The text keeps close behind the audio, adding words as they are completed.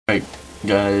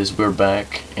Guys, we're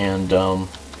back, and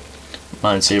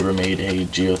mindsabre made a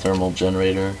geothermal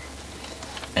generator,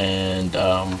 and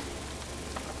I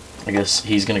guess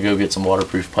he's gonna go get some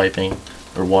waterproof piping,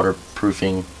 or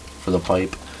waterproofing for the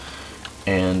pipe,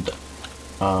 and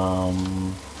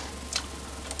I'm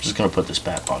just gonna put this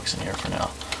bat box in here for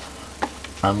now.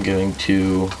 I'm going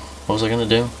to, what was I gonna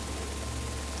do?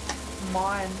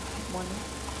 Mine.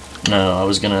 No, I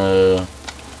was gonna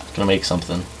make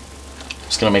something.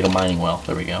 Just gonna make a mining well.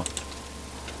 There we go.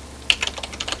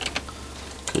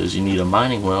 Because you need a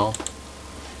mining well,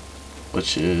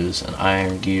 which is an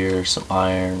iron gear, some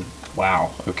iron.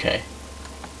 Wow. Okay.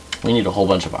 We need a whole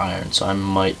bunch of iron, so I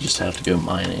might just have to go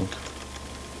mining.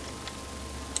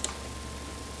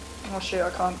 Oh shit! I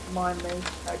can't mine these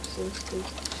cactuses because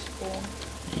spawn.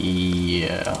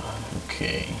 Yeah.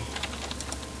 Okay.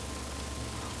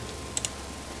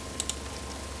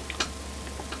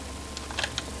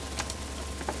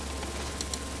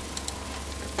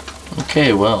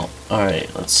 Okay, well,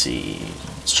 alright, let's see.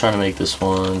 Let's try to make this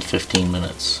one 15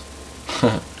 minutes.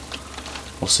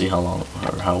 We'll see how long,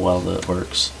 or how well that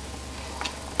works.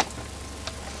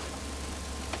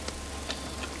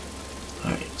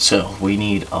 Alright, so we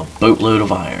need a boatload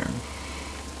of iron.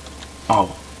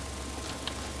 Oh.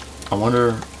 I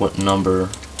wonder what number,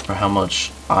 or how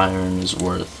much iron is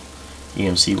worth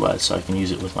EMC wise, so I can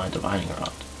use it with my divining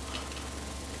rod.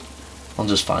 I'll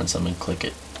just find some and click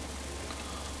it.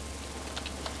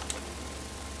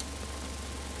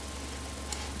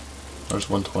 There's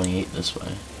 128 this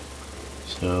way.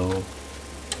 So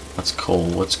that's coal.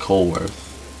 What's coal worth?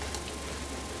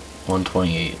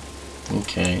 128.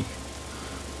 Okay.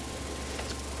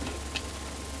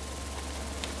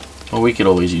 Well, we could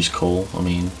always use coal. I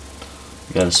mean,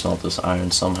 we gotta smelt this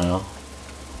iron somehow.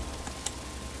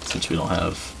 Since we don't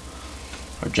have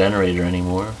our generator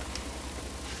anymore.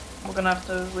 We're gonna have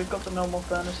to. We've got the normal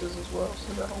furnaces as well,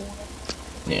 so that'll work.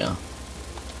 Yeah.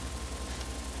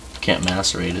 Can't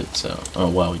macerate it, so oh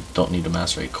well, we don't need to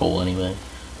macerate coal anyway,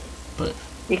 but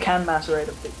you can macerate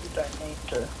it, but you don't need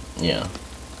to. Yeah.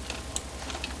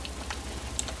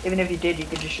 Even if you did, you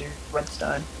could just use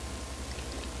redstone.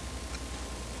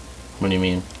 What do you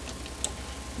mean?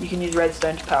 You can use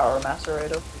redstone to power a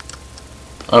macerator.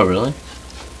 Oh really?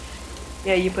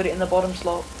 Yeah, you put it in the bottom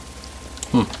slot.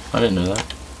 I didn't know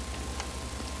that.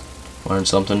 Learn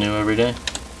something new every day.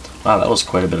 Wow, that was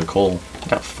quite a bit of coal.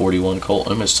 Got 41 coal,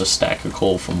 almost a stack of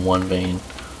coal from one vein.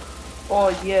 Oh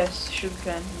yes,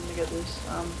 sugarcane. Let me get this.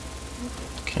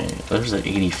 Okay, there's an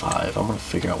 85. I'm gonna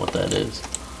figure out what that is.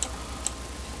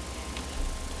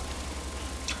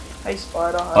 Hey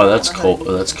spider. Oh, that's coal.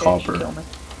 Oh, that's copper.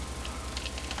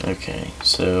 Okay,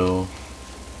 so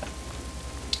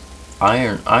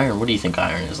iron. What do you think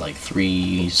iron is? Like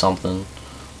 3 something,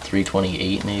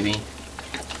 328 maybe.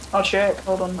 I'll check.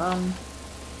 Hold on.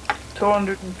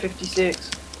 256.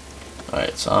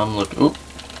 Alright, so I'm looking. Oop,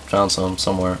 found some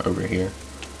somewhere over here.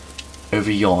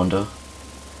 Over yonder.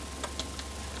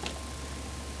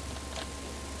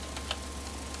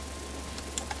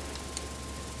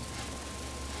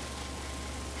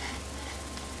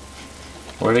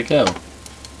 Where'd it go?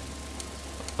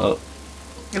 Oh.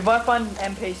 If I find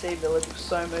an NPC village, we're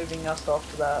so moving us off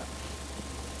to that.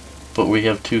 But we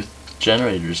have 2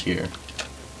 generators here.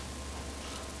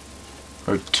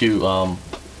 Or 2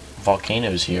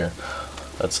 volcanoes here.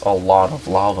 That's a lot of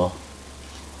lava.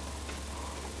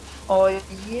 Oh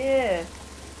yeah.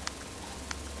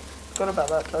 Forgot about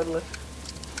that totally.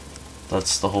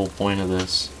 That's the whole point of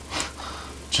this.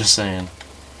 Just saying.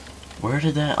 Where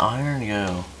did that iron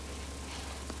go?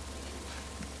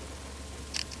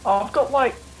 Oh, I've got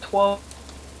like 12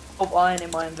 iron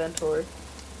in my inventory.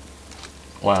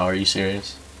 Wow, are you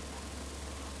serious?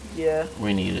 Yeah.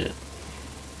 We need it.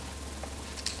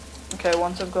 Okay,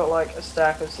 once I've got like a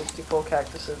stack of 64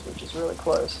 cactuses, which is really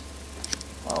close,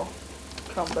 I'll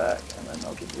come back and then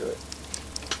I'll give you it.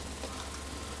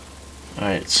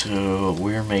 Alright, so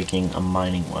we're making a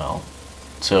mining well.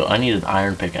 So I need an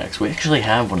iron pickaxe. We actually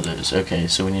have one of those. Okay,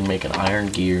 so we need to make an iron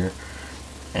gear,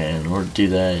 and in order to do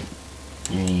that,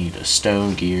 you need a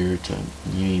stone gear.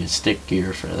 You need a stick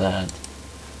gear for that.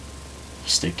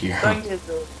 Stick gear. Stone gear's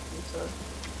really so.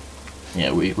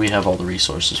 Yeah, we have all the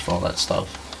resources for all that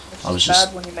stuff. It's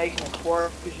bad when you're making a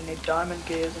quarry because you need diamond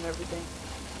gears and everything.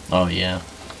 Oh yeah.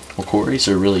 Well, quarries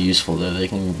are really useful though. They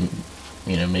can,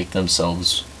 you know, make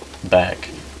themselves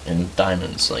back in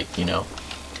diamonds. Like, you know,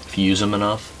 if you use them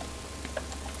enough,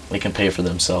 they can pay for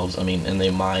themselves. I mean, and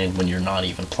they mine when you're not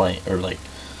even playing, or like,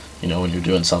 you know, when you're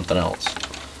doing something else.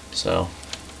 So,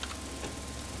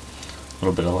 a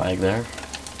little bit of lag there.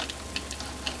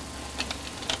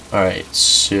 Alright,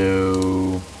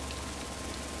 so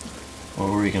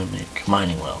we gonna make?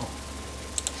 Mining well.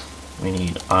 We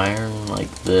need iron like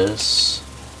this,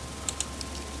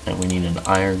 and we need an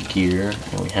iron gear,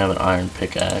 and we have an iron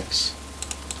pickaxe.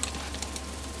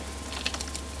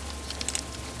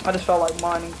 I just felt like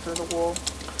mining through the wall.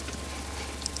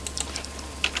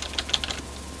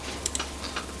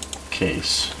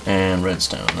 Case and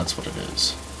redstone, that's what it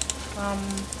is.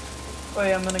 Oh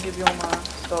yeah, I'm gonna give you all my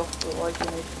stuff, but like you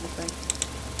need anything.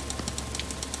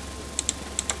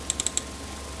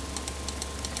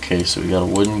 Okay, so we got a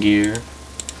wooden gear,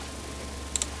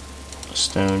 a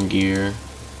stone gear,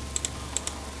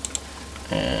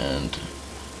 and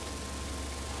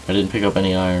I didn't pick up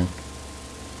any iron.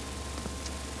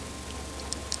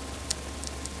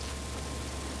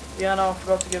 Yeah, no, I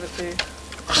forgot to give it to you.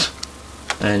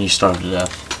 And you starved to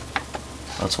death.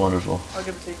 That's wonderful. I'll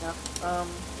give it to you now.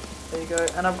 There you go.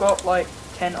 And I've got like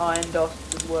 10 iron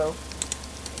dust as well.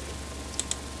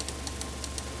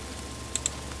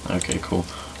 Okay, cool.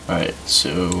 Alright,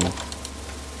 so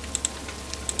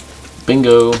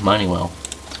bingo, mining well.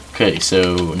 Okay,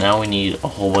 so now we need a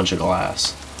whole bunch of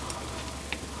glass.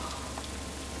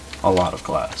 A lot of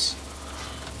glass.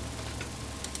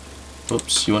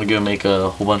 Oops, you want to go make a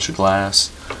whole bunch of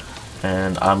glass,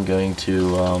 and I'm going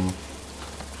to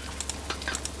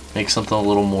make something a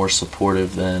little more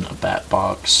supportive than a bat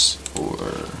box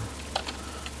or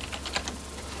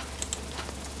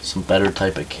some better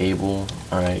type of cable.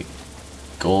 Alright,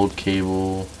 gold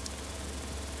cable.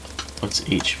 What's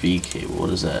HV cable? What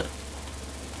is that?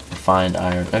 Refined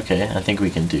iron. Okay, I think we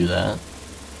can do that.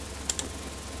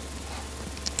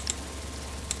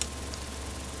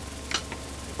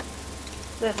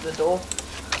 There's the door.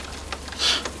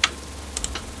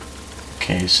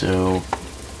 Okay, so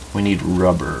we need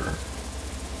rubber.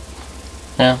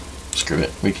 Yeah, screw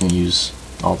it. We can use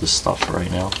all this stuff right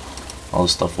now. All the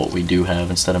stuff what we do have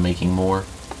instead of making more.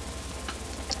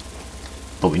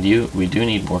 But we do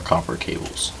need more copper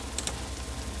cables.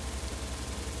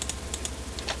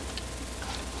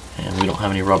 And we don't have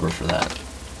any rubber for that.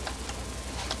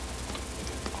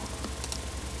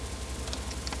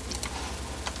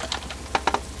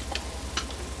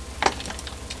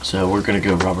 So we're gonna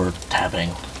go rubber tapping.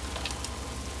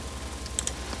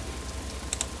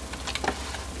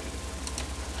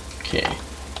 Okay.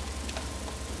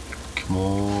 Come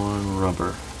on,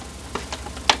 rubber.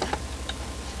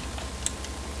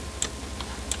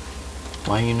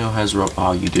 Why you know has rubber?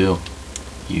 Oh, you do.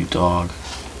 You dog.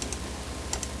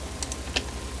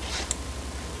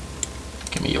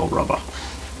 Give me your rubber.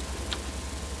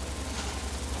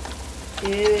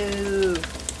 Ew.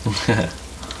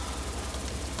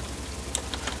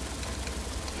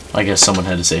 I guess someone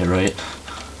had to say it, right?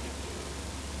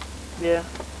 Yeah.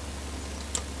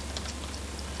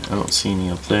 I don't see any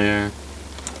up there.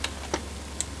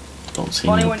 Don't see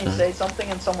Funny any when up you there. say something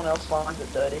and someone else finds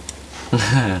it dirty.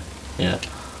 Yeah.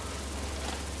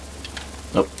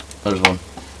 Oh, there's one.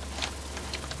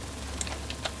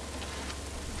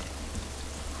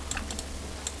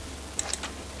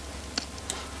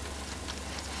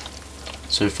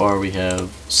 So far we have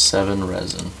 7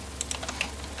 resin.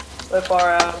 So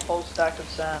far I have a whole stack of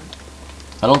sand.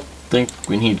 I don't think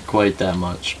we need quite that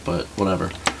much, but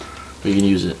whatever. We can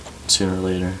use it sooner or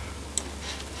later.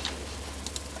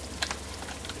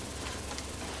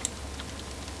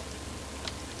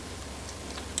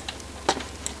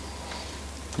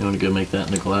 You want to go make that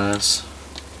into glass?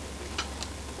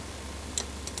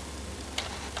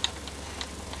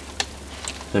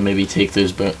 Then maybe take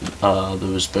those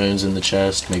bones in the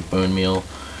chest, make bone meal,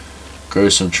 grow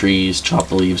some trees, chop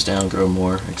the leaves down, grow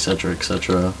more, etc.,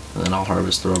 etc. And then I'll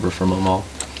harvest the rubber from them all.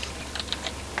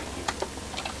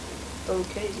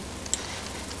 Okay.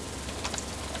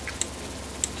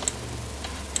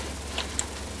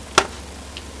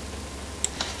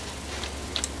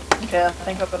 Okay, I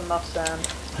think I've got enough sand.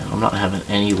 Man, I'm not having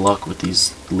any luck with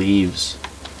these leaves.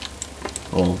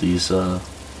 All these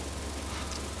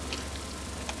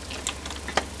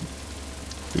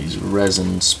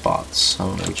resin spots. I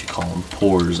don't know what you call them.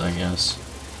 Pores, I guess.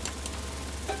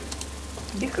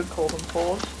 You could call them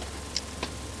pores.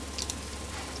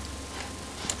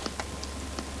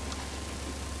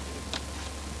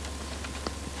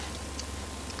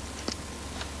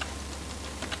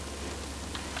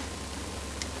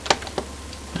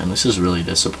 And this is really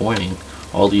disappointing.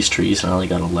 All these trees and I only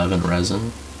got 11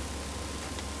 resin.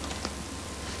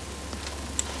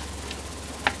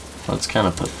 That's kind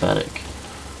of pathetic.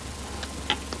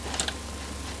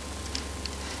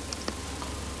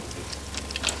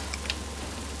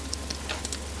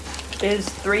 Is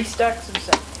 4 stacks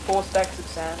of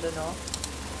sand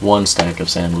enough? 1 stack of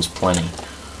sand was plenty.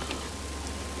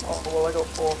 Oh, well I got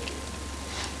 4.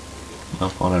 Well,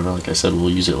 whatever, like I said,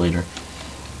 we'll use it later.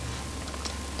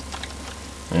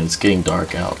 And it's getting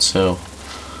dark out, so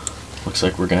looks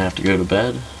like we're gonna have to go to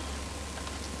bed.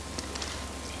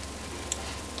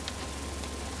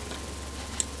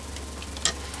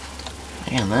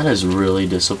 Man, that is really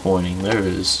disappointing. There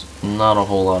is not a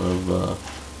whole lot of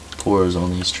pores on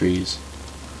these trees.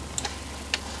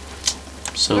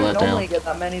 So I let don't down. normally get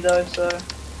that many though, so.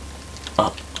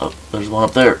 Oh, there's one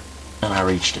up there. And I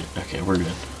reached it. Okay, we're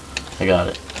good. I got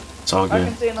it. It's all I good.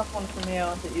 can see enough one from here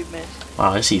that you've missed.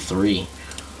 Wow, I see 3.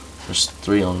 There's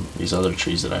 3 on these other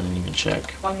trees that I didn't even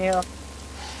check. One here.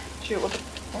 Shoot, what the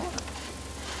fuck?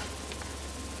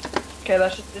 Okay,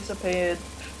 that just disappeared.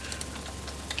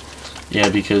 Yeah,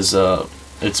 because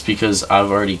it's because I've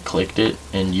already clicked it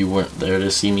and you weren't there to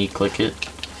see me click it.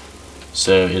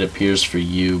 So it appears for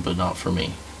you but not for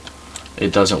me.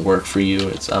 It doesn't work for you.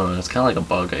 I don't know, it's kinda like a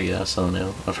bug, I guess. I don't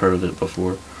know. I've heard of it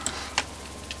before.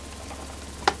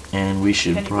 And we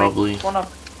should probably One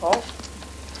up. Oh.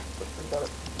 Got it.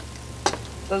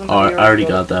 Doesn't Oh, matter, I already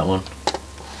got that one.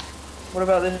 What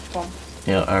about this one?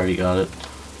 Yeah, I already got it.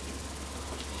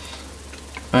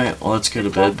 Alright, well let's go to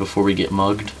bed before we get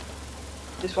mugged.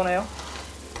 This one here?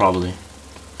 Probably.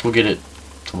 We'll get it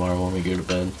tomorrow when we go to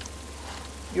bed.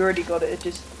 You already got it, it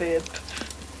disappeared.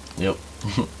 Yep.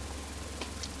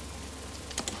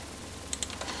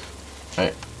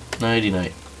 Alright, nighty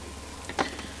night.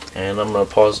 And I'm gonna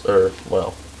pause, or,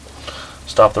 well,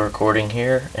 stop the recording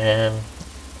here, and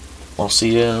I'll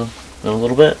see you in a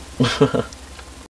little bit.